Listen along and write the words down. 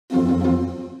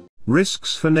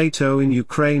Risks for NATO in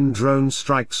Ukraine. Drone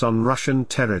strikes on Russian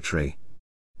territory.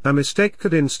 A mistake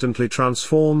could instantly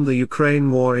transform the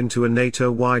Ukraine war into a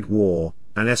NATO-wide war,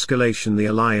 an escalation the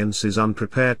alliance is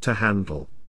unprepared to handle.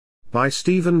 By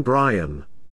Stephen Bryen.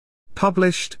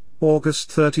 Published,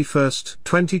 August 31,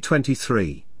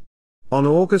 2023. On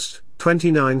August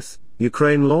 29,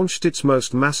 Ukraine launched its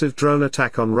most massive drone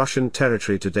attack on Russian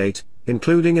territory to date,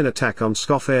 including an attack on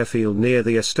Pskov airfield near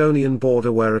the Estonian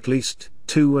border where at least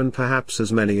 2 and perhaps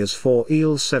as many as 4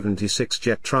 Il-76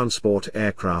 jet transport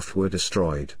aircraft were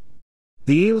destroyed.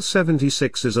 The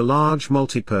Il-76 is a large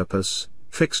multi-purpose,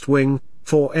 fixed-wing,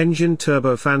 4-engine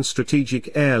turbofan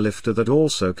strategic airlifter that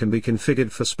also can be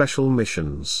configured for special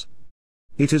missions.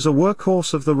 It is a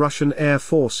workhorse of the Russian Air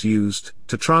Force used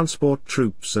to transport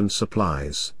troops and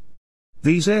supplies.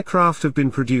 These aircraft have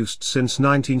been produced since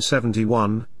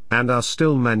 1971, and are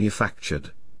still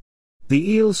manufactured.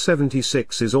 The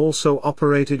Il-76 is also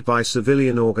operated by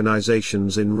civilian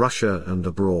organizations in Russia and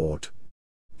abroad.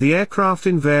 The aircraft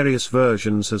in various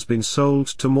versions has been sold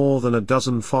to more than a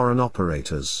dozen foreign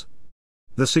operators.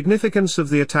 The significance of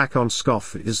the attack on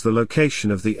Pskov is the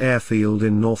location of the airfield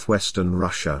in northwestern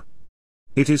Russia.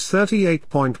 It is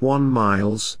 38.1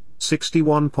 miles,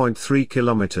 61.3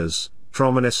 kilometers,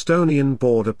 from an Estonian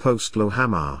border post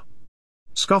Lohamar.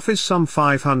 Pskov is some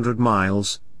 500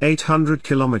 miles, 800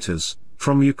 kilometers,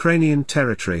 from Ukrainian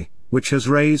territory, which has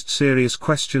raised serious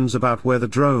questions about where the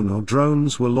drone or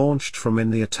drones were launched from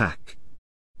in the attack.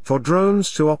 For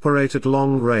drones to operate at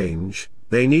long range,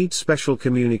 they need special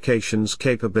communications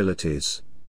capabilities.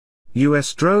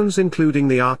 US drones including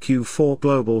the RQ-4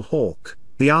 Global Hawk,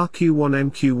 the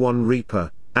RQ-1 MQ-1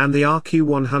 Reaper, and the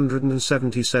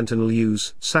RQ-170 Sentinel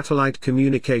use satellite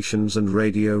communications and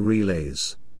radio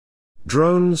relays.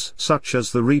 Drones such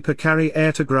as the Reaper carry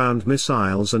air-to-ground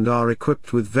missiles and are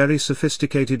equipped with very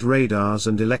sophisticated radars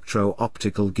and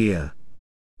electro-optical gear.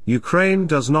 Ukraine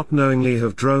does not knowingly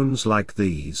have drones like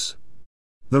these.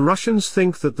 The Russians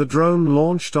think that the drone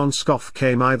launched on Pskov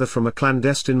came either from a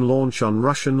clandestine launch on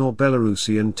Russian or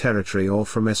Belarusian territory or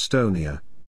from Estonia.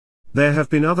 There have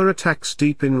been other attacks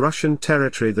deep in Russian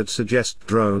territory that suggest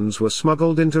drones were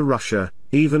smuggled into Russia,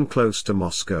 even close to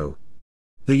Moscow.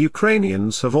 The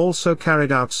Ukrainians have also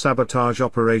carried out sabotage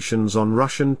operations on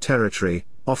Russian territory,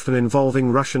 often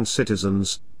involving Russian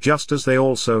citizens, just as they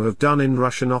also have done in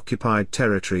Russian-occupied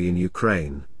territory in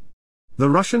Ukraine. The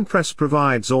Russian press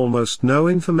provides almost no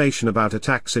information about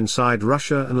attacks inside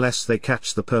Russia unless they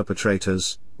catch the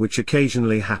perpetrators, which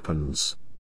occasionally happens.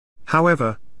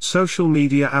 However, social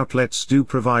media outlets do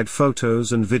provide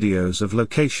photos and videos of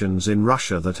locations in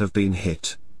Russia that have been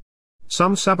hit.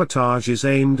 Some sabotage is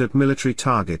aimed at military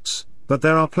targets, but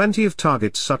there are plenty of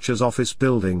targets such as office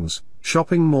buildings,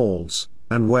 shopping malls,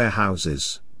 and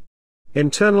warehouses.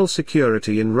 Internal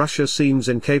security in Russia seems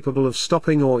incapable of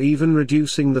stopping or even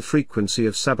reducing the frequency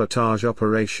of sabotage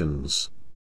operations.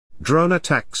 Drone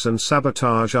attacks and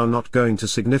sabotage are not going to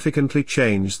significantly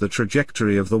change the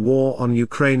trajectory of the war on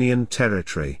Ukrainian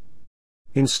territory.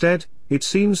 Instead, it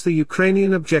seems the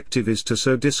Ukrainian objective is to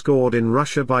sow discord in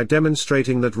Russia by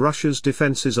demonstrating that Russia's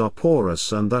defenses are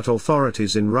porous and that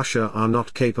authorities in Russia are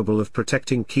not capable of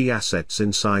protecting key assets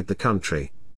inside the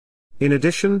country. In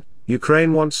addition,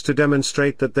 Ukraine wants to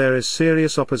demonstrate that there is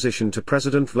serious opposition to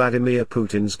President Vladimir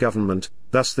Putin's government,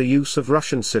 thus the use of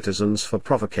Russian citizens for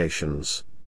provocations.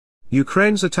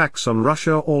 Ukraine's attacks on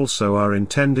Russia also are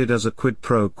intended as a quid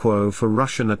pro quo for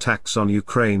Russian attacks on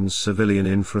Ukraine's civilian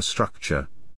infrastructure.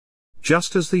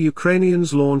 Just as the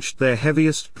Ukrainians launched their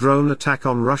heaviest drone attack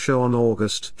on Russia on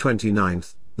August 29,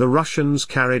 the Russians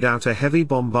carried out a heavy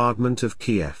bombardment of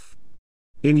Kiev.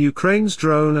 In Ukraine's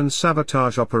drone and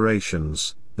sabotage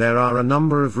operations, there are a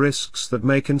number of risks that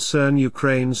may concern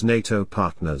Ukraine's NATO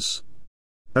partners.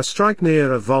 A strike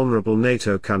near a vulnerable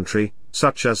NATO country,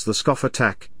 such as the Pskov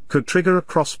attack, could trigger a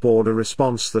cross-border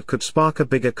response that could spark a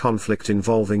bigger conflict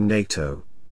involving NATO.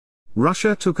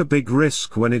 Russia took a big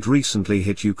risk when it recently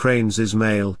hit Ukraine's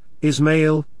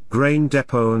Izmail grain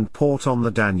depot and port on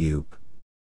the Danube.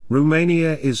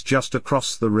 Romania is just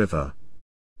across the river.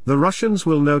 The Russians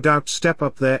will no doubt step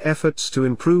up their efforts to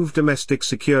improve domestic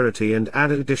security and add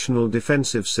additional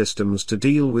defensive systems to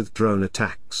deal with drone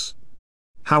attacks.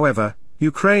 However,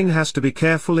 Ukraine has to be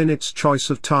careful in its choice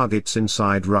of targets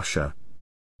inside Russia.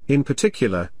 In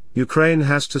particular, Ukraine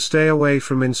has to stay away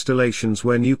from installations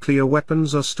where nuclear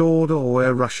weapons are stored or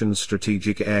where Russian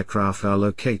strategic aircraft are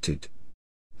located.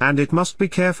 And it must be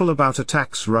careful about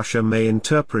attacks Russia may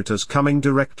interpret as coming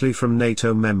directly from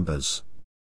NATO members.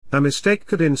 A mistake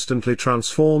could instantly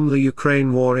transform the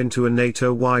Ukraine war into a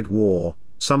NATO-wide war,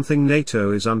 something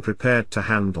NATO is unprepared to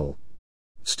handle.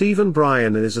 Stephen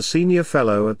Bryen is a senior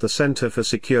fellow at the Center for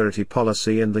Security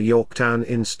Policy and the Yorktown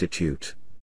Institute.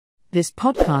 This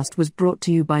podcast was brought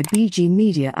to you by BG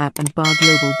Media App and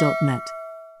barglobal.net.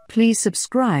 Please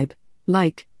subscribe,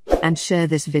 like, and share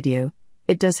this video.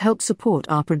 It does help support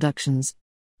our productions.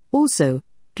 Also,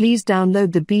 please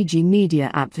download the BG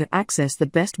Media app to access the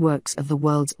best works of the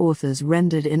world's authors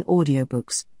rendered in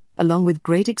audiobooks, along with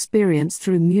great experience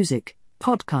through music,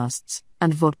 podcasts,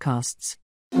 and vodcasts.